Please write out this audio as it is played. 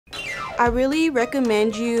I really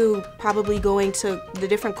recommend you probably going to the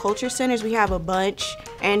different culture centers. We have a bunch,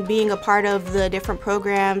 and being a part of the different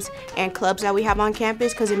programs and clubs that we have on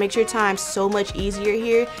campus, because it makes your time so much easier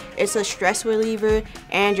here. It's a stress reliever,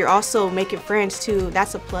 and you're also making friends too.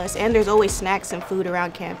 That's a plus. And there's always snacks and food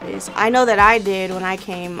around campus. I know that I did when I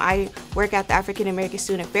came. I work at the African American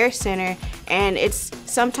Student Affairs Center, and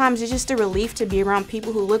sometimes it's just a relief to be around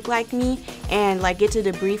people who look like me and like get to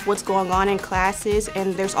debrief what's going on in classes.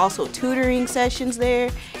 And there's also tutoring sessions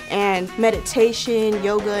there and meditation,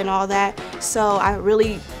 yoga, and all that. So I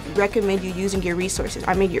really recommend you using your resources.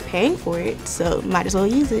 I mean, you're paying for it, so might as well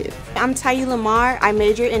use it. I'm Tayi Lamar. I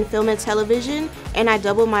major in film and television, and I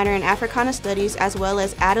double minor in Africana Studies as well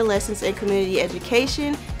as adolescence and community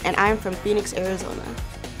education, and I'm from Phoenix, Arizona.